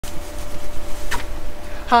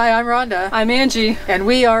Hi, I'm Rhonda. I'm Angie. And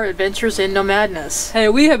we are Adventures in Nomadness. Hey,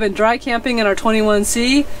 we have been dry camping in our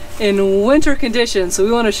 21C in winter conditions, so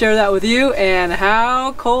we want to share that with you and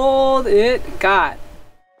how cold it got.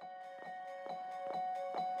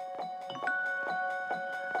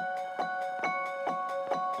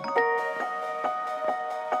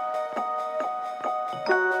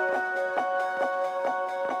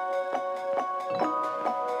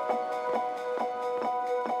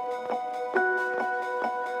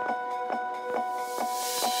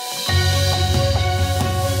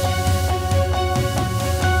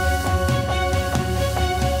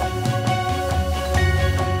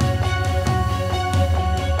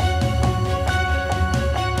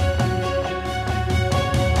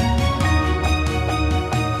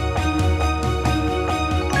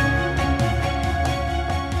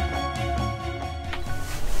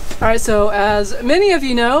 Alright, so as many of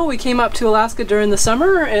you know, we came up to Alaska during the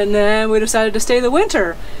summer and then we decided to stay the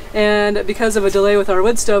winter. And because of a delay with our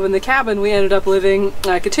wood stove in the cabin, we ended up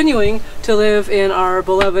continuing to live in our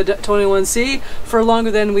beloved 21C for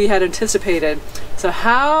longer than we had anticipated. So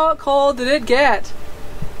how cold did it get?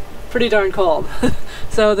 Pretty darn cold.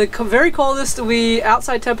 So the very coldest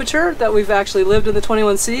outside temperature that we've actually lived in the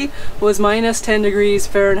 21C was minus 10 degrees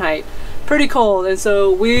Fahrenheit. Pretty cold, and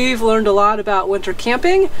so we've learned a lot about winter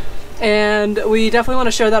camping, and we definitely want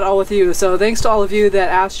to share that all with you. So thanks to all of you that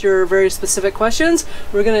asked your very specific questions.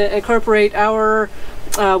 We're going to incorporate our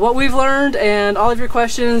what we've learned and all of your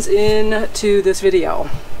questions into this video.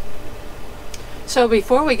 So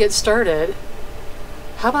before we get started,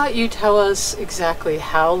 how about you tell us exactly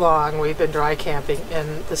how long we've been dry camping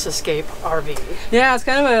in this Escape RV? Yeah, it's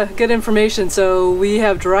kind of a good information. So we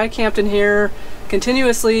have dry camped in here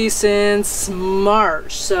continuously since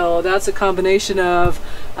March. So that's a combination of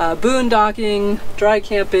boondocking, dry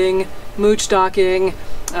camping, mooch docking,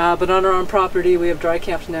 but on our own property we have dry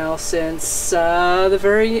camped now since the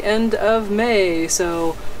very end of May.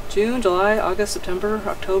 So June, July, August, September,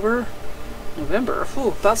 October, November. Ooh,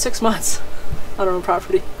 about 6 months on our own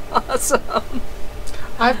property. Awesome.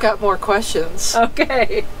 I've got more questions.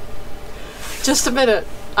 Okay. Just a minute.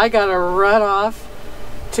 I gotta run off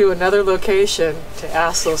to another location to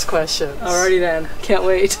ask those questions. Alrighty then. Can't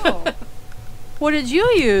wait. What did you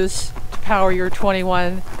use to power your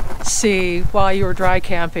 21C while you were dry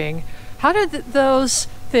camping? How did those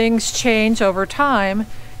things change over time?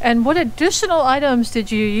 And what additional items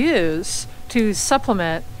did you use to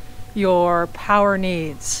supplement your power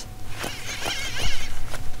needs?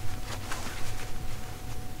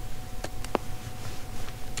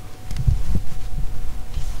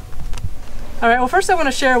 Alright, well first I want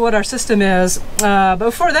to share what our system is, but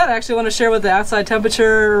before that I actually want to share what the outside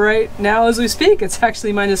temperature right now as we speak. It's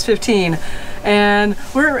actually minus 15. And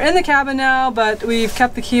we're in the cabin now, but we've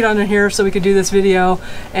kept the heat on in here so we could do this video,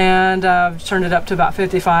 and turned it up to about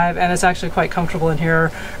 55, and it's actually quite comfortable in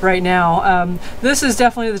here right now. This is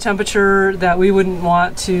definitely the temperature that we wouldn't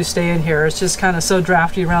want to stay in here. It's just kind of so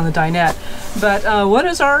drafty around the dinette. But what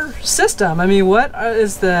is our system? I mean, what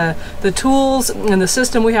is the tools and the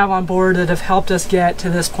system we have on board that have helped us get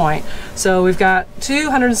to this point? So we've got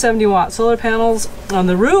 270 watt solar panels on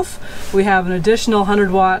the roof. We have an additional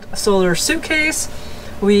 100 watt solar suitcase.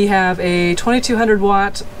 We have a 2200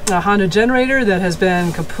 watt Honda generator that has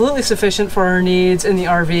been completely sufficient for our needs in the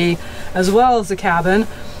RV as well as the cabin.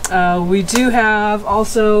 We do have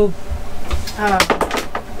also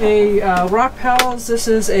a Rock Pals. This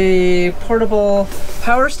is a portable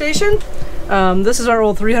power station. This is our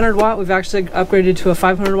old 300 watt. We've actually upgraded to a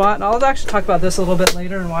 500 watt, and I'll actually talk about this a little bit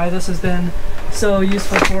later and why this has been so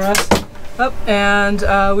useful for us. And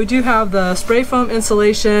we do have the spray foam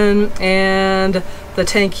insulation and the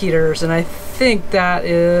tank heaters, and I think that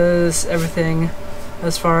is everything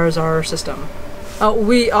as far as our system.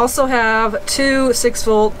 We also have two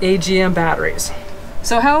 6-volt AGM batteries.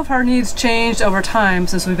 So how have our needs changed over time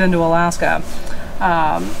since we've been to Alaska?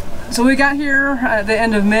 So we got here at the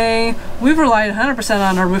end of May. We've relied 100%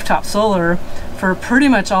 on our rooftop solar for pretty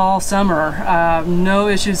much all summer. No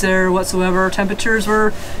issues there whatsoever. Temperatures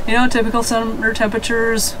were, you know, typical summer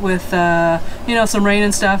temperatures with, you know, some rain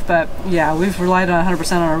and stuff, but yeah, we've relied on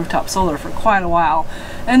 100% on our rooftop solar for quite a while.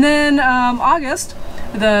 And then August,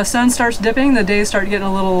 the sun starts dipping, the days start getting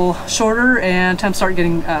a little shorter, and temps start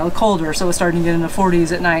getting colder, so it's starting to get in the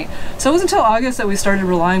 40s at night. So it was until August that we started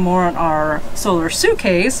relying more on our solar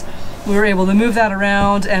suitcase. We were able to move that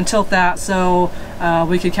around and tilt that so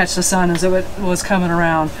we could catch the sun as it was coming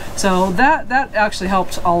around. So that actually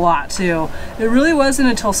helped a lot too. It really wasn't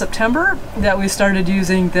until September that we started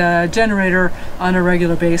using the generator on a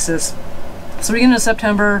regular basis. So we get into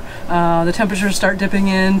September, the temperatures start dipping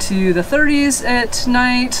into the 30s at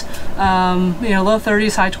night, low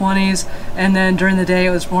 30s, high 20s, and then during the day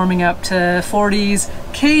it was warming up to 40s,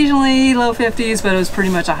 occasionally low 50s, but it was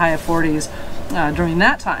pretty much a high of 40s during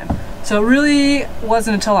that time. So it really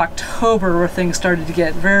wasn't until October where things started to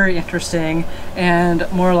get very interesting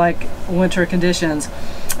and more like winter conditions.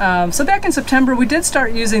 So back in September, we did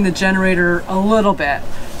start using the generator a little bit,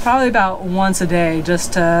 probably about once a day,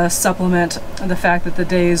 just to supplement the fact that the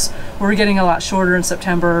days were getting a lot shorter in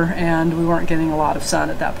September and we weren't getting a lot of sun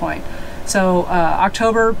at that point. So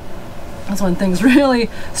October, that's when things really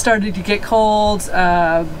started to get cold,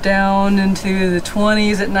 down into the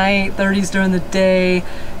 20s at night, 30s during the day,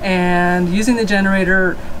 and using the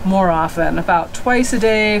generator more often, about twice a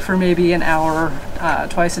day for maybe an hour,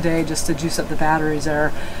 twice a day just to juice up the batteries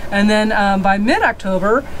there. And then by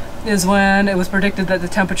mid-October is when it was predicted that the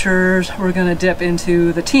temperatures were going to dip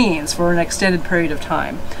into the teens for an extended period of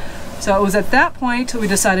time. So it was at that point we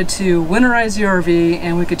decided to winterize the RV,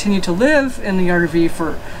 and we continued to live in the RV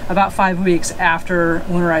for about 5 weeks after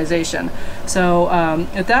winterization. So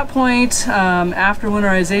at that point, after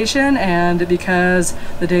winterization, and because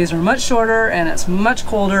the days are much shorter and it's much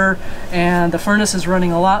colder and the furnace is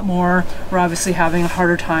running a lot more, we're obviously having a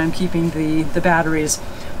harder time keeping the batteries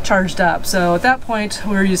charged up. So at that point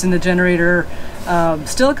we were using the generator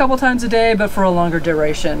still a couple times a day, but for a longer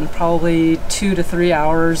duration, probably 2 to 3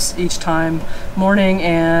 hours each time, morning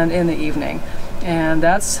and in the evening. And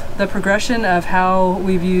that's the progression of how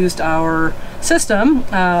we've used our system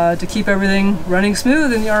to keep everything running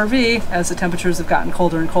smooth in the RV as the temperatures have gotten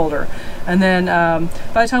colder and colder. And then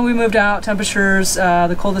by the time we moved out, temperatures,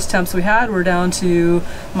 the coldest temps we had were down to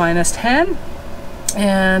 -10.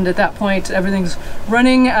 And at that point everything's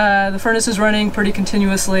running, the furnace is running pretty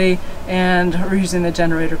continuously, and we're using the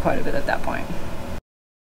generator quite a bit at that point.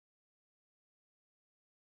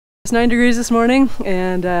 It's 9 degrees this morning,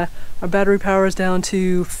 and our battery power is down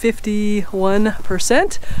to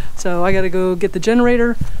 51%. So I gotta go get the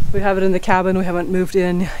generator. We have it in the cabin, we haven't moved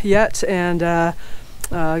in yet, and I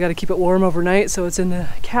gotta keep it warm overnight, so it's in the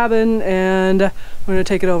cabin, and I'm gonna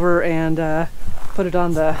take it over and put it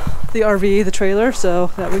on the RV, the trailer,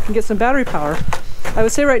 so that we can get some battery power. I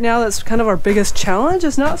would say right now that's kind of our biggest challenge.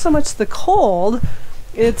 It's not so much the cold,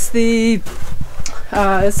 it's the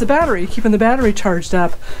battery, keeping the battery charged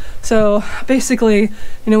up. So basically,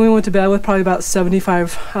 we went to bed with probably about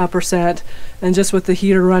 75%, and just with the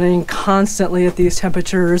heater running constantly at these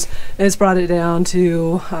temperatures, it's brought it down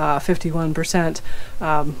to 51%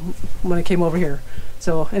 when I came over here.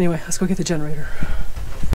 So anyway, let's go get the generator.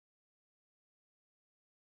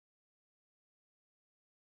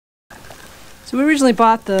 So we originally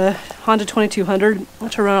bought the Honda 2200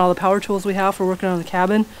 to run all the power tools we have for working on the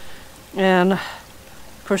cabin, and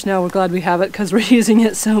of course now we're glad we have it because we're using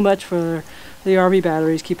it so much for the RV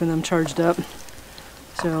batteries, keeping them charged up.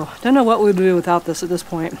 So don't know what we'd do without this at this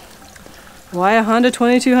point. Why a Honda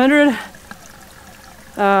 2200?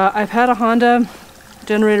 I've had a Honda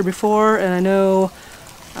generator before, and I know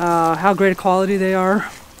how great a quality they are.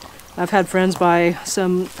 I've had friends buy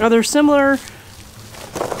some other similar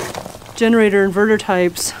generator inverter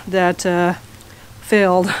types that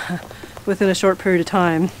failed within a short period of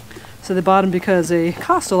time. So they bought them because they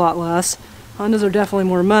cost a lot less. Hondas are definitely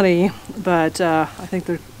more money, but I think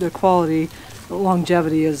their quality,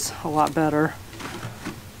 longevity is a lot better.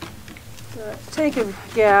 The tank of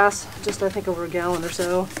gas, just I think over a gallon or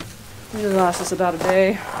so. Usually lasts us about a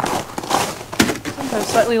day. Sometimes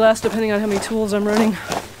slightly less depending on how many tools I'm running.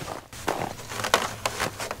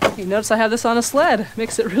 You notice I have this on a sled.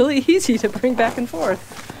 Makes it really easy to bring back and forth.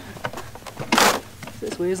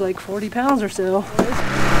 This weighs like 40 pounds or so.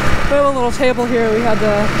 We have a little table here. We had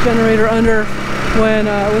the generator under when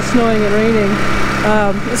it was snowing and raining.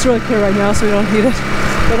 It's really clear right now, so we don't need it.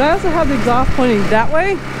 But I also have the exhaust pointing that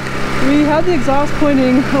way. We had the exhaust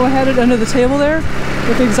pointing, I had it under the table there,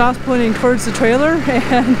 with the exhaust pointing towards the trailer,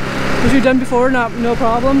 and which we've done before, no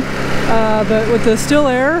problem. But with the still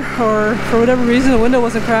air, or for whatever reason the window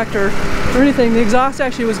wasn't cracked or anything, the exhaust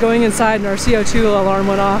actually was going inside and our CO2 alarm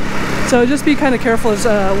went off. So just be kind of careful as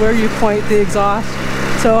where you point the exhaust.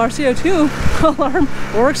 So our CO2 alarm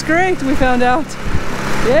works great, we found out.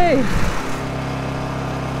 Yay!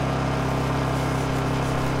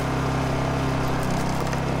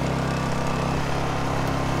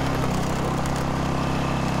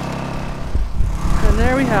 And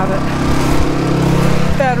there we have it.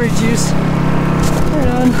 Battery juice. Right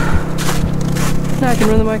on. Now I can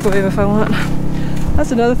run the microwave if I want.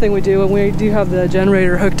 That's another thing we do when we do have the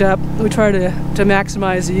generator hooked up. We try to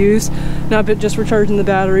maximize the use, not just recharging the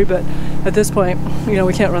battery, but at this point, you know,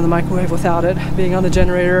 we can't run the microwave without it being on the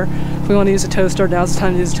generator. If we want to use a toaster, now's the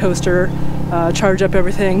time to use a toaster, charge up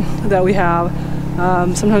everything that we have.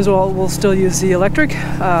 Sometimes we'll still use the electric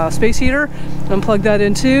space heater and plug that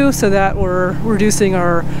in too, so that we're reducing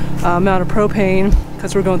our amount of propane,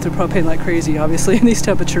 because we're going through propane like crazy, obviously, in these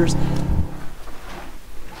temperatures.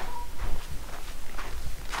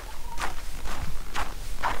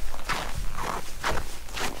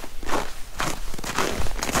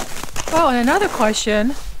 Oh, and another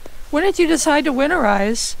question, when did you decide to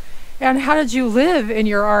winterize, and how did you live in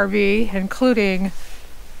your RV, including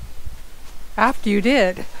after you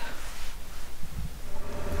did?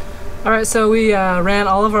 All right, so we ran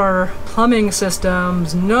all of our plumbing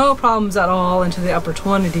systems, no problems at all, into the upper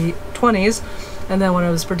 20s. And then when it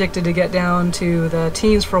was predicted to get down to the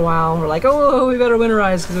teens for a while, we're like, oh, we better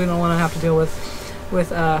winterize because we don't want to have to deal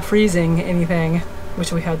with freezing anything,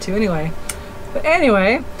 which we had to anyway. But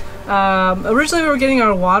anyway, originally we were getting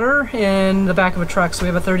our water in the back of a truck, so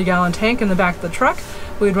we have a 30-gallon tank in the back of the truck.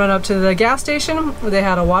 We'd run up to the gas station. They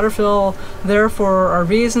had a water fill there for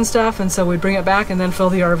RVs and stuff, and so we'd bring it back and then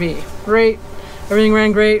fill the RV. Great. Everything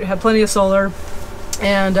ran great. Had plenty of solar.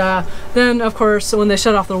 And then, of course, when they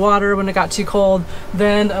shut off the water, when it got too cold,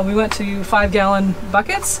 then we went to 5-gallon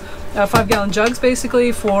buckets, 5-gallon jugs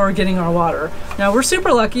basically, for getting our water. Now, we're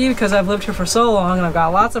super lucky because I've lived here for so long and I've got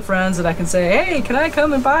lots of friends that I can say, hey, can I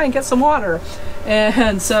come and buy and get some water?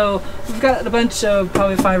 And so we've got a bunch of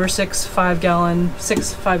probably 5 or 6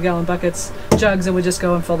 5-gallon buckets, jugs, and we just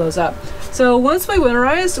go and fill those up. So once we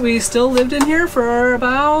winterized, we still lived in here for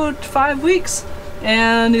about 5 weeks.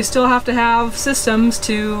 And you still have to have systems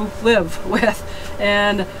to live with.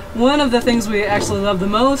 And one of the things we actually love the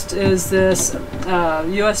most is this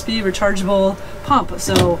USB rechargeable pump.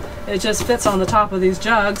 So it just fits on the top of these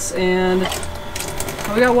jugs, and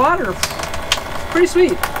we got water. Pretty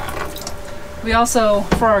sweet. We also,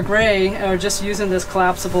 for our gray, are just using this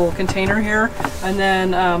collapsible container here. And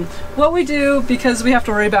then what we do, because we have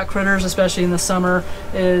to worry about critters, especially in the summer,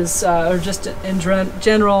 is, or just in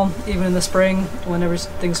general, even in the spring, when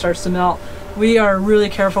everything starts to melt, we are really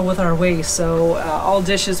careful with our waste. So all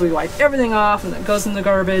dishes, we wipe everything off and it goes in the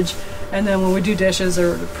garbage. And then when we do dishes,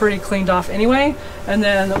 they're pretty cleaned off anyway. And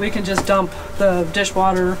then we can just dump the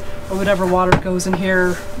dishwater or whatever water goes in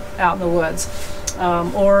here out in the woods.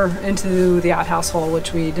 Or into the outhouse hole,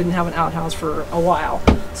 which we didn't have an outhouse for a while.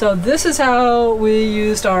 So this is how we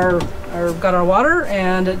used got our water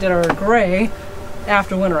and did our gray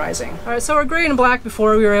after winterizing. All right, so our gray and black,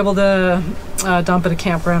 before we were able to dump at a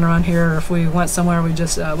campground around here. If we went somewhere, we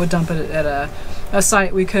just would dump it at a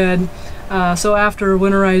site we could. So after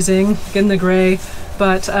winterizing, getting the gray,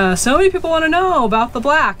 but so many people want to know about the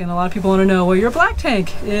black, and a lot of people want to know, well, your black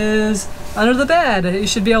tank is under the bed. You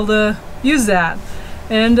should be able to use that.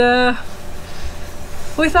 And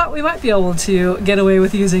we thought we might be able to get away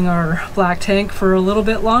with using our black tank for a little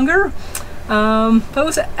bit longer. But it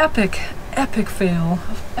was an epic fail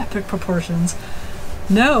of epic proportions.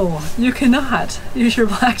 No, you cannot use your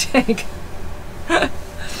black tank.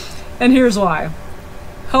 And here's why.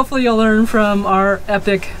 Hopefully you'll learn from our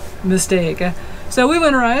epic mistake. So we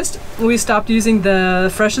winterized, we stopped using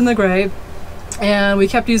the fresh and the gray, and we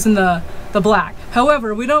kept using the black.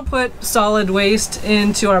 However, we don't put solid waste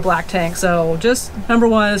into our black tank. So just number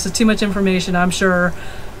one, this is too much information, I'm sure,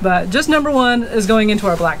 but just number one is going into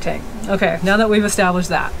our black tank. Okay, now that we've established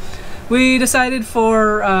that, we decided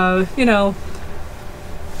for, you know,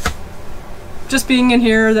 just being in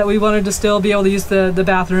here, that we wanted to still be able to use the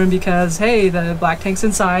bathroom because, hey, the black tank's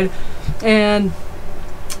inside. And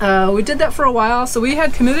we did that for a while. So we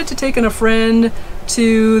had committed to taking a friend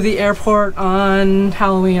to the airport on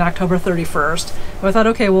Halloween, October 31st. And I thought,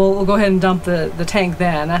 okay, we'll go ahead and dump the tank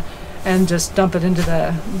then, and just dump it into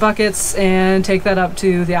the buckets and take that up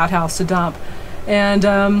to the outhouse to dump. And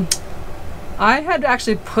I had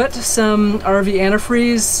actually put some RV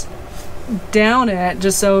antifreeze down it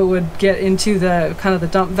just so it would get into the kind of the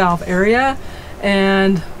dump valve area,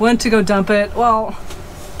 and went to go dump it. Well,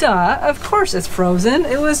 duh, of course it's frozen.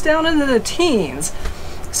 It was down into the teens.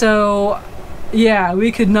 So yeah,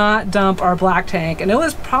 we could not dump our black tank, and it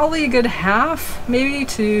was probably a good half, maybe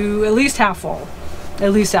to at least half full.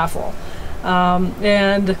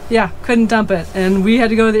 And yeah, couldn't dump it, and we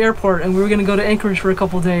had to go to the airport, and we were going to go to Anchorage for a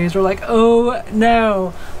couple days. We're like, oh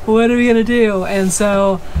no, what are we going to do? And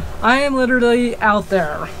so I am literally out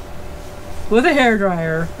there with a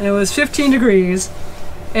hairdryer, and it was 15 degrees.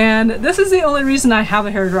 And this is the only reason I have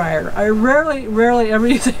a hairdryer. I rarely ever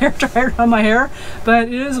use a hairdryer on my hair, but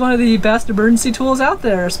it is one of the best emergency tools out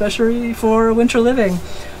there, especially for winter living.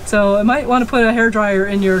 So I might want to put a hairdryer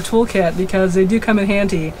in your toolkit because they do come in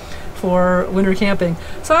handy for winter camping.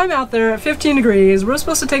 So I'm out there at 15 degrees. We're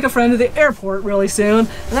supposed to take a friend to the airport really soon,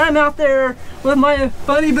 and I'm out there with my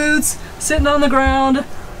bunny boots, sitting on the ground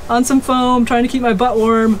on some foam, trying to keep my butt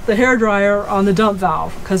warm, the hair dryer on the dump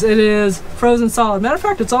valve, because it is frozen solid. Matter of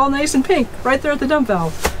fact, it's all nice and pink right there at the dump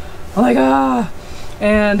valve. I'm like, ah.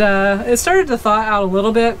 And it started to thaw out a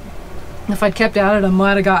little bit. If I'd kept at it, I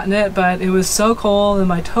might have gotten it, but it was so cold and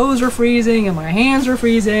my toes were freezing and my hands were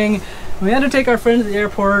freezing. We had to take our friend to the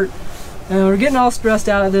airport, and we're getting all stressed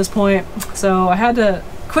out at this point. So I had to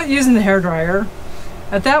quit using the hair dryer.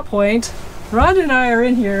 At that point, Rhonda and I are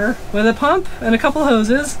in here with a pump and a couple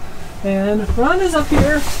hoses, and Rhonda's up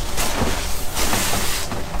here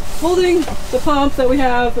holding the pump that we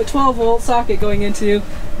have a 12-volt socket going into,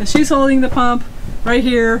 and she's holding the pump right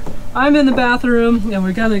here. I'm in the bathroom, and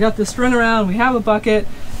we got this string around, we have a bucket,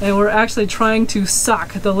 and we're actually trying to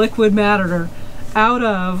suck the liquid matter out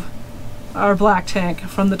of our black tank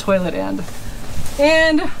from the toilet end.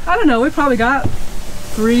 And I don't know, we probably got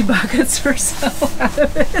 3 buckets or so out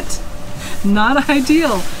of it. Not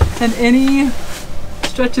ideal in any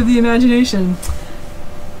stretch of the imagination.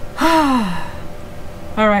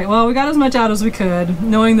 Alright, well, we got as much out as we could,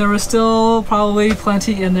 knowing there was still probably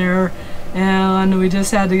plenty in there, and we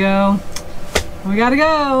just had to go. We gotta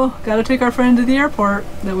go. Gotta take our friend to the airport,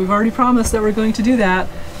 that we've already promised that we're going to do that.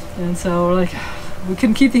 And so we're like, we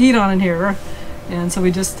couldn't keep the heat on in here, and so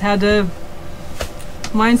we just had to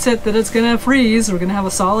mindset that it's gonna freeze. We're gonna have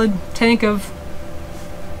a solid tank.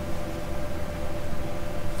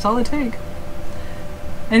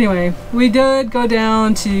 Anyway, we did go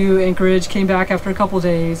down to Anchorage, came back after a couple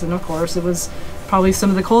days, and of course it was probably some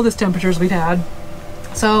of the coldest temperatures we'd had.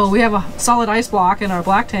 So we have a solid ice block in our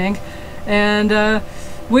black tank, and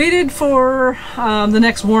waited for the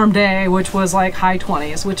next warm day, which was like high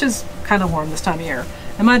 20s, which is kind of warm this time of year.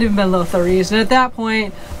 It might have even been low 30s, and at that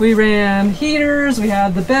point we ran heaters. We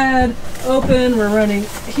had the bed open, we're running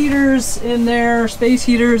heaters in there, space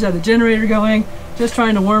heaters, had the generator going, just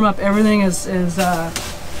trying to warm up everything as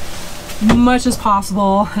much as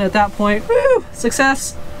possible. And at that point, woo,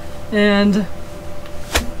 success, and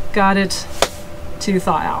got it to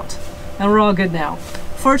thaw out, and we're all good now.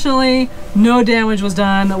 Fortunately, no damage was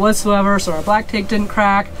done whatsoever, so our black tank didn't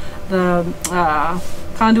crack. The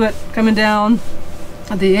conduit coming down,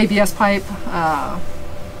 the ABS pipe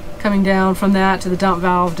coming down from that to the dump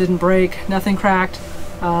valve didn't break, nothing cracked.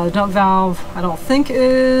 The dump valve I don't think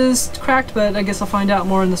is cracked, but I guess I'll find out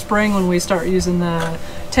more in the spring when we start using the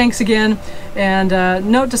tanks again. And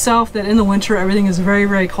note to self that in the winter everything is very,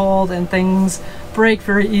 very cold and things break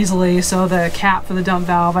very easily, so the cap for the dump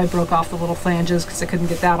valve, I broke off the little flanges because I couldn't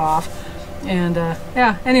get that off. And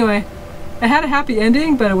yeah, anyway, it had a happy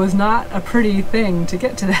ending, but it was not a pretty thing to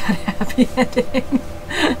get to that happy ending.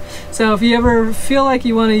 So if you ever feel like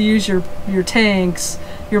you want to use your tanks,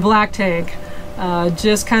 your black tank,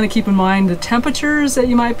 just kind of keep in mind the temperatures that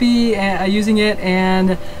you might be using it,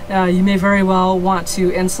 and you may very well want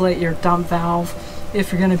to insulate your dump valve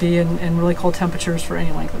if you're going to be in really cold temperatures for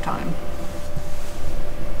any length of time.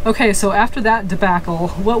 Okay, so after that debacle,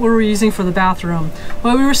 what were we using for the bathroom?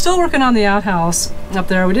 Well, we were still working on the outhouse up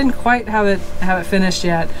there. We didn't quite have it finished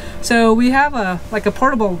yet. So we have a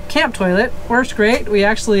portable camp toilet. Works great. We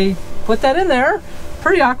actually put that in there.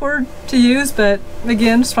 Pretty awkward to use, but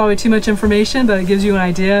again, it's probably too much information, but it gives you an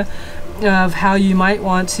idea of how you might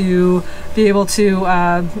want to be able to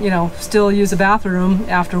you know, still use a bathroom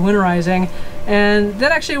after winterizing. And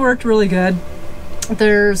that actually worked really good.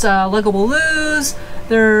 There's luggable loos.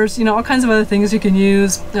 There's, you know, all kinds of other things you can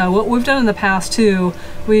use. What we've done in the past too,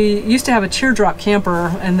 we used to have a teardrop camper,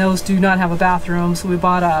 and those do not have a bathroom, so we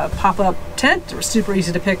bought a pop-up tent. It was super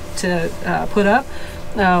easy to put up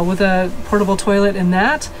with a portable toilet in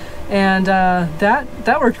that, and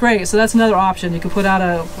that worked great. So that's another option. You can put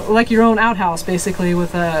out like your own outhouse basically,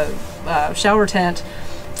 with a shower tent,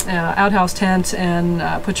 outhouse tent,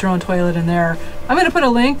 and put your own toilet in there. I'm going to put a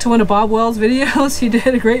link to one of Bob Wells' videos. He did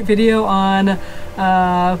a great video on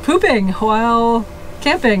pooping while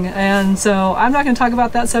camping, and so I'm not going to talk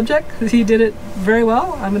about that subject because he did it very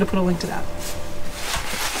well. I'm going to put a link to that.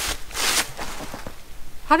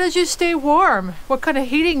 How did you stay warm? What kind of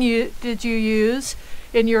heating did you use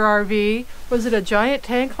in your RV? Was it a giant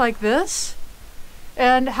tank like this?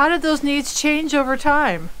 And how did those needs change over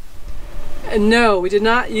time? No, we did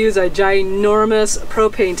not use a ginormous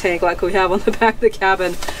propane tank like we have on the back of the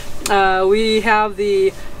cabin. We have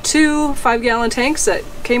the 2 5-gallon tanks that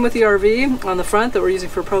came with the RV on the front that we're using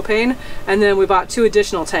for propane, and then we bought 2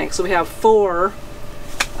 additional tanks, so we have 4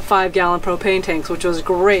 5-gallon propane tanks, which was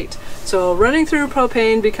great. So running through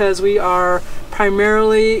propane because we are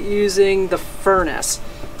primarily using the furnace.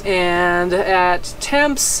 and at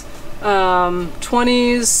temps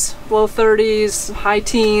 20s, low 30s, high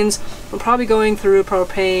teens, we're probably going through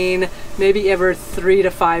propane maybe every 3 to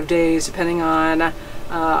 5 days, depending on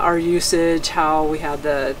our usage, how we had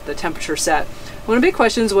the temperature set. One of the big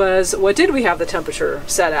questions was, what did we have the temperature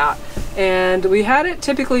set at? And we had it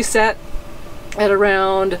typically set at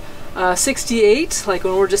around 68, like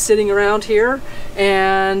when we're just sitting around here,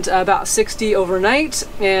 and about 60 overnight.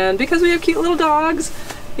 And because we have cute little dogs,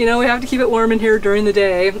 you know, we have to keep it warm in here during the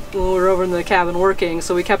day when we're over in the cabin working,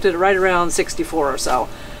 so we kept it right around 64 or so.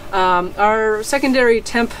 Our secondary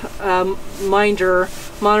temp monitor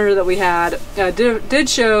that we had did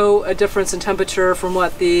show a difference in temperature from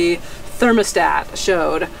what the thermostat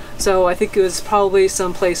showed, so I think it was probably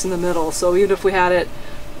someplace in the middle. So even if we had it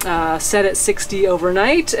set at 60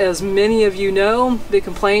 overnight, as many of you know, the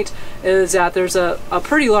complaint is that there's a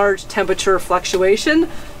pretty large temperature fluctuation.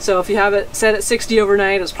 So if you have it set at 60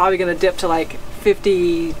 overnight, it's probably going to dip to like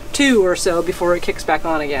 52 or so before it kicks back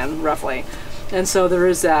on again, roughly. And so there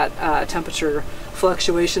is that temperature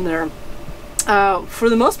fluctuation there. For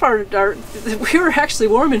the most part, we were actually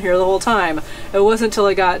warm in here the whole time. It wasn't until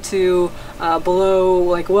I got to below,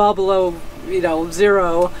 like well below, you know,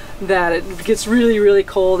 0, that it gets really, really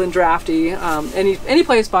cold and drafty. Any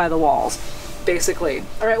place by the walls, basically.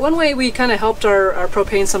 All right, one way we kind of helped our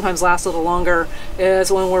propane sometimes last a little longer is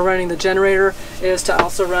when we're running the generator, is to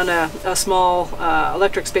also run a small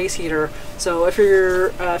electric space heater. So if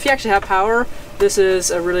you actually have power, this is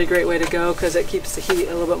a really great way to go because it keeps the heat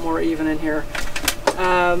a little bit more even in here.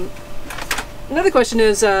 Another question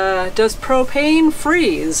is, does propane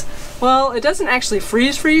freeze? Well, it doesn't actually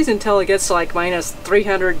freeze until it gets to like minus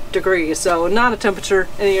 300 degrees, so not a temperature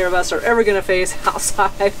any of us are ever going to face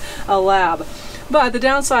outside a lab. But the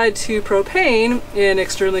downside to propane in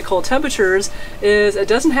extremely cold temperatures is it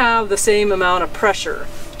doesn't have the same amount of pressure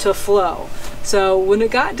to flow. So when it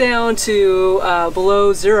got down to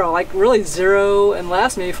below 0, like really 0 and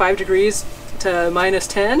less, maybe 5 degrees to minus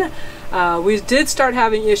 10, we did start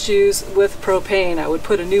having issues with propane. I would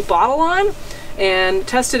put a new bottle on and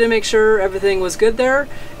test it to make sure everything was good there,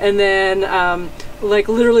 and then like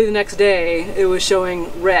literally the next day it was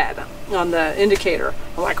showing red on the indicator.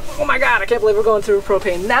 I'm like, oh my god, I can't believe we're going through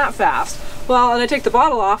propane that fast. Well, and I take the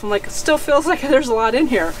bottle off, I'm like, it still feels like there's a lot in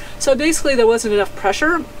here. So basically there wasn't enough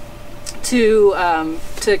pressure to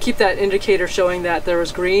keep that indicator showing that there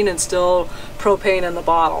was green and still propane in the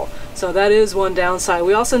bottle. So that is one downside.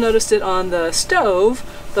 We also noticed it on the stove.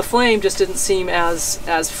 The flame just didn't seem as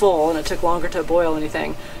full, and it took longer to boil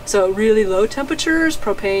anything. So really low temperatures,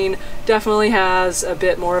 propane definitely has a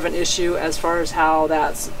bit more of an issue as far as how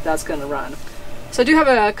that's going to run. So I do have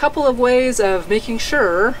a couple of ways of making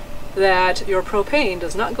sure that your propane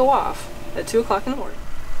does not go off at 2 o'clock in the morning.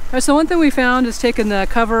 All right, so one thing we found is taking the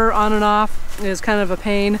cover on and off is kind of a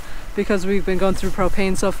pain because we've been going through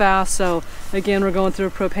propane so fast. So again, we're going through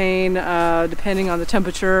propane depending on the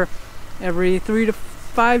temperature every 3 to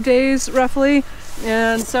 5 days roughly.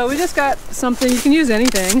 And so we just got something, you can use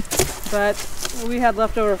anything, but we had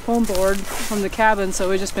leftover foam board from the cabin, so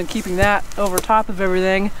we've just been keeping that over top of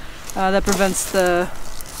everything. That prevents the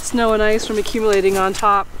snow and ice from accumulating on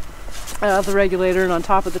top of the regulator and on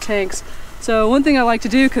top of the tanks. So one thing I like to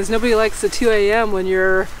do, because nobody likes the 2 a.m. when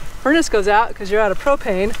your furnace goes out because you're out of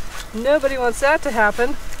propane, nobody wants that to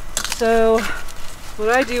happen. So what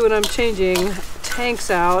I do when I'm changing tanks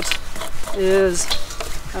out is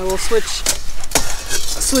I will switch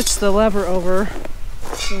the lever over.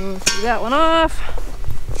 So take that one off,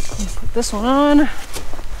 put this one on.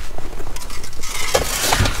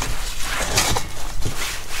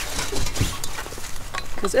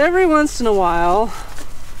 Because every once in a while,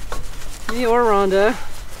 me or Rhonda,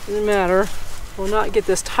 doesn't matter, will not get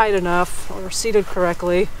this tight enough or seated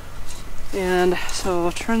correctly. And so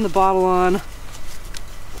I'll turn the bottle on.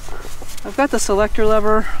 I've got the selector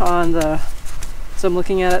lever on the, so I'm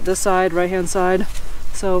looking at it this side, right hand side.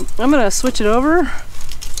 So I'm gonna switch it over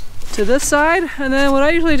to this side, and then what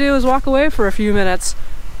I usually do is walk away for a few minutes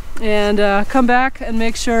and come back and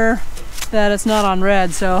make sure that it's not on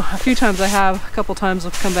red. So a few times a couple times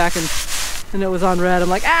I've come back and it was on red. I'm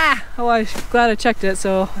like, oh, I'm glad I checked it.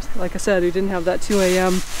 So like I said, we didn't have that 2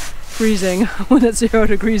 a.m. freezing when it's 0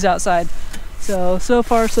 degrees outside. So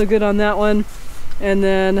far so good on that one. And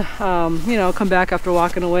then, you know, come back after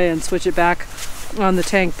walking away and switch it back on the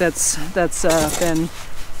tank that's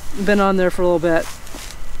been on there for a little bit.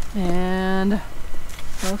 And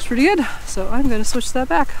that looks pretty good. So I'm gonna switch that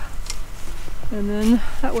back. And then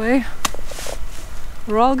that way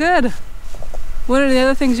we're all good. One of the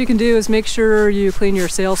other things you can do is make sure you clean your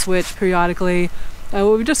sail switch periodically.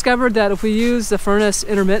 we've discovered that if we use the furnace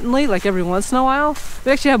intermittently, like every once in a while,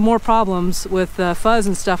 we actually have more problems with fuzz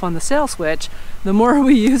and stuff on the sail switch. The more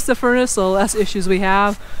we use the furnace, the less issues we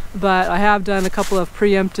have. But I have done a couple of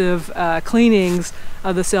preemptive cleanings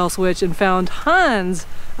of the sail switch and found tons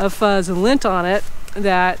of fuzz and lint on it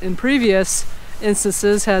that in previous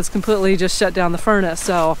instances has completely just shut down the furnace.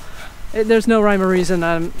 So there's no rhyme or reason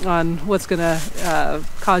on what's going to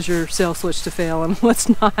cause your sail switch to fail and what's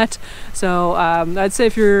not. So I'd say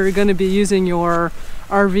if you're going to be using your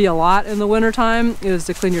RV a lot in the wintertime, is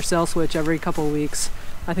to clean your sail switch every couple of weeks.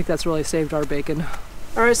 I think that's really saved our bacon.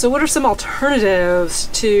 All right, so what are some alternatives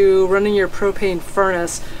to running your propane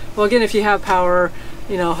furnace? Well, again, if you have power,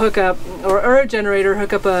 you know, hook up, or a generator,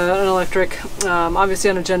 hook up an electric. Obviously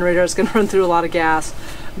on a generator, it's going to run through a lot of gas.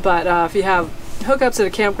 But if you have hookups at a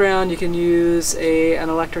campground, you can use an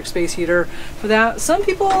electric space heater for that. Some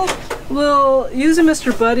people will use a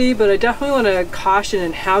Mr. Buddy, but I definitely want to caution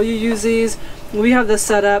in how you use these. We have this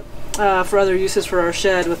set up for other uses for our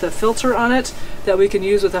shed with a filter on it that we can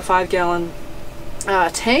use with a 5-gallon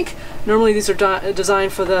tank. Normally these are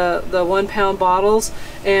designed for the 1 pound bottles,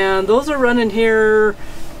 and those are running here.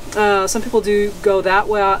 Some people do go that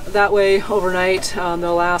way overnight.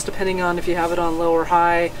 They'll last, depending on if you have it on low or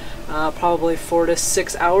high, probably 4 to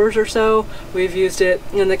 6 hours or so. We've used it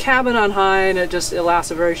in the cabin on high, and it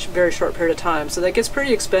lasts a very short period of time. So that gets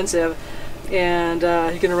pretty expensive, and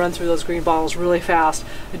you're going to run through those green bottles really fast.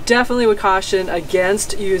 I definitely would caution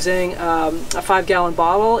against using a 5-gallon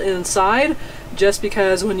bottle inside, just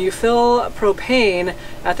because when you fill propane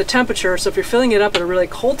at the temperature, so if you're filling it up at a really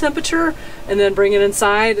cold temperature and then bring it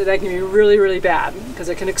inside, that can be really bad, because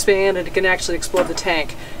it can expand and it can actually explode the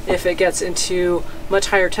tank if it gets into much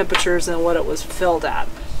higher temperatures than what it was filled at.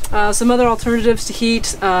 Some other alternatives to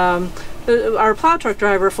heat. Our plow truck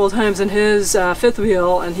driver full-time's in his fifth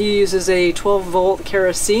wheel, and he uses a 12-volt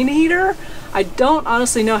kerosene heater. I don't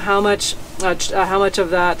honestly know how much of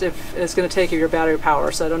that is going to take of your battery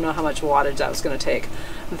power, so I don't know how much wattage that was going to take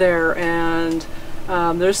there. And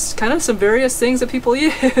there's kind of some various things that people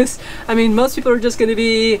use. I mean, most people are just going to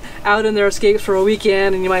be out in their escapes for a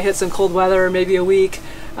weekend, and you might hit some cold weather, maybe a week,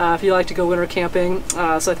 if you like to go winter camping.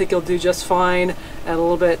 So I think you'll do just fine at a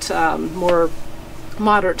little bit more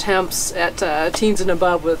moderate temps at teens and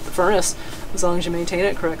above with the furnace, as long as you maintain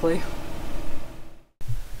it correctly.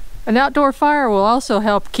 An outdoor fire will also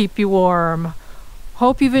help keep you warm.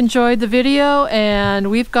 Hope you've enjoyed the video,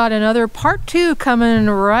 and we've got another part 2 coming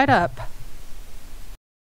right up.